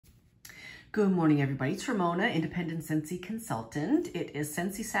Good morning, everybody. It's Ramona, independent Scentsy consultant. It is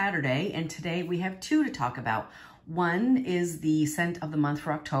Scentsy Saturday, and today we have two to talk about. One is the scent of the month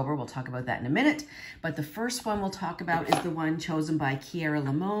for October. We'll talk about that in a minute. But the first one we'll talk about is the one chosen by Kiara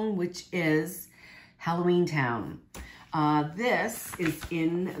Limon, which is Halloween Town. This is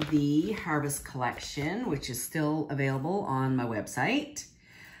in the Harvest Collection, which is still available on my website.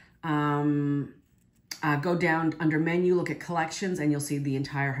 Go down under menu, look at collections, and you'll see the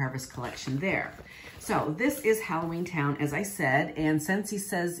entire Harvest Collection there. So this is Halloween Town, as I said, and Scentsy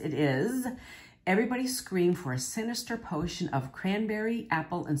says it is. Everybody scream for a sinister potion of cranberry,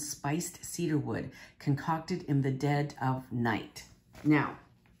 apple, and spiced cedarwood concocted in the dead of night. Now,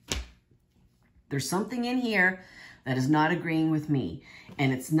 there's something in here that is not agreeing with me,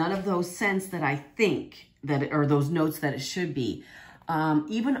 and it's none of those scents that I think that, or those notes that it should be.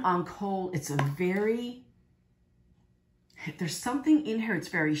 Even on cold, it's a very, there's something in here. It's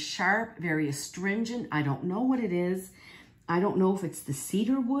very sharp, very astringent. I don't know what it is. I don't know if it's the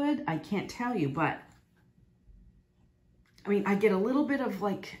cedar wood. I can't tell you, but I mean, I get a little bit of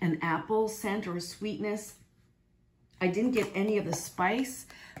like an apple scent or a sweetness. I didn't get any of the spice,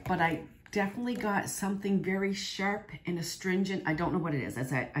 but I definitely got something very sharp and astringent. I don't know what it is,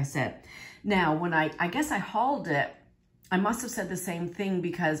 as I said. Now, when I guess I hauled it, I must have said the same thing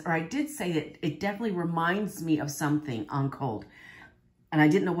because, or I did say that it definitely reminds me of something on cold, and I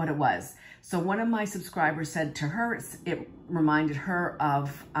didn't know what it was. So one of my subscribers said to her, it reminded her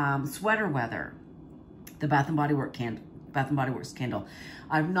of Sweater Weather, the Bath & Body Works candle.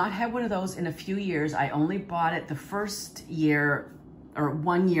 I've not had one of those in a few years. I only bought it the first year, or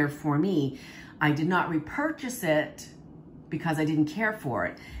 1 year for me. I did not repurchase it because I didn't care for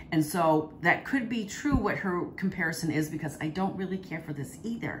it. And so that could be true what her comparison is, because I don't really care for this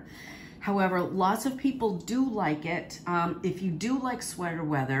either. However, lots of people do like it. If you do like Sweater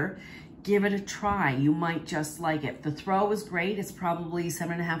Weather, give it a try. You might just like it. The throw is great. It's probably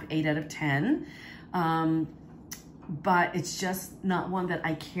 7.5, 8 out of 10. But it's just not one that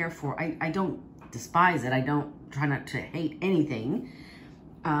I care for. I don't despise it. I don't try not to hate anything.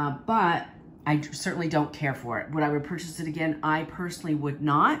 But I certainly don't care for it. Would I repurchase it again? I personally would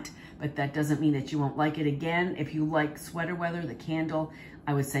not, but that doesn't mean that you won't like it again. If you like Sweater Weather, the candle,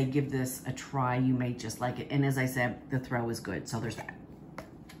 I would say give this a try. You may just like it. And as I said, the throw is good. So there's that.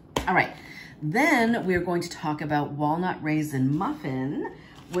 All right. Then we're going to talk about Walnut Raisin Muffin,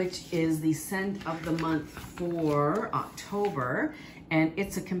 which is the scent of the month for October. And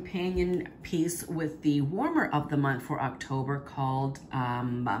it's a companion piece with the warmer of the month for October called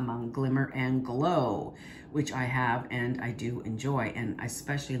Glimmer and Glow, which I have and I do enjoy. And I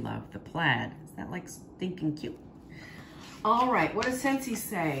especially love the plaid. Is that like stinking cute? All right, what does Scentsy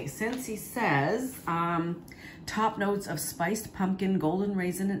say? Scentsy says, top notes of spiced pumpkin, golden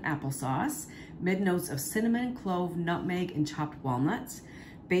raisin, and applesauce. Mid notes of cinnamon, clove, nutmeg, and chopped walnuts.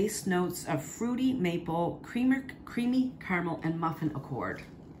 Base notes of fruity, maple, creamy caramel, and muffin accord.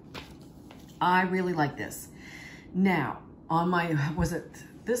 I really like this. Now, on my, was it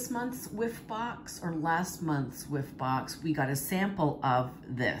this month's whiff box or last month's whiff box, we got a sample of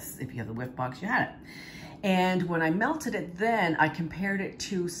this. If you have the whiff box, you had it. And when I melted it then, I compared it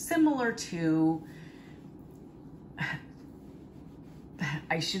to similar to,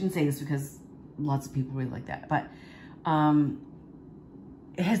 I shouldn't say this because lots of people really like that, but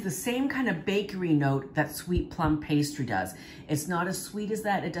it has the same kind of bakery note that sweet plum pastry does. It's not as sweet as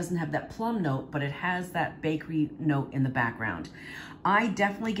that. It doesn't have that plum note, but it has that bakery note in the background. I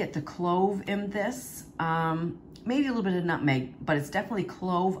definitely get the clove in this. Maybe a little bit of nutmeg, but it's definitely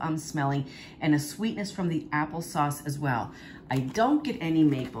clove I'm smelling, and a sweetness from the applesauce as well. I don't get any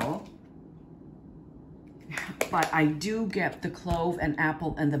maple, but I do get the clove and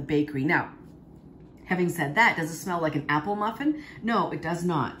apple and the bakery. Now, having said that, does it smell like an apple muffin? No, it does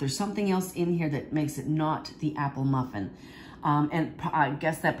not. There's something else in here that makes it not the apple muffin. And I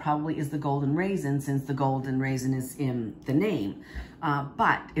guess that probably is the golden raisin, since the golden raisin is in the name.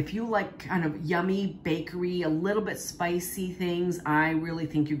 But if you like kind of yummy bakery, a little bit spicy things, I really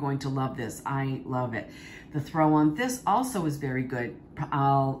think you're going to love this. I love it. The throw on this also is very good. 8,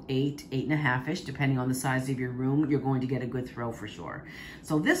 8.5-ish, depending on the size of your room, you're going to get a good throw for sure.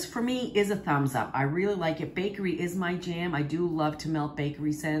 So this for me is a thumbs up. I really like it. Bakery is my jam. I do love to melt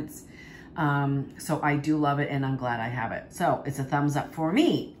bakery scents. So I do love it, and I'm glad I have it. So it's a thumbs up for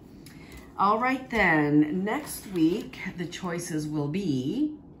me. All right then, next week, the choices will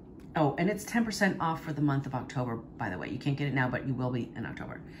be, oh, and it's 10% off for the month of October, by the way. You can't get it now, but you will be in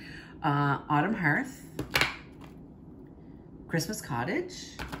October. Autumn Hearth, Christmas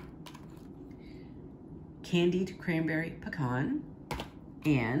Cottage, Candied Cranberry Pecan,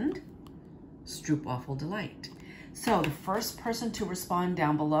 and Stroopwafel Delight. So the first person to respond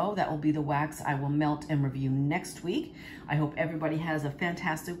down below, that will be the wax I will melt and review next week. I hope everybody has a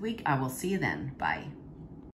fantastic week. I will see you then. Bye.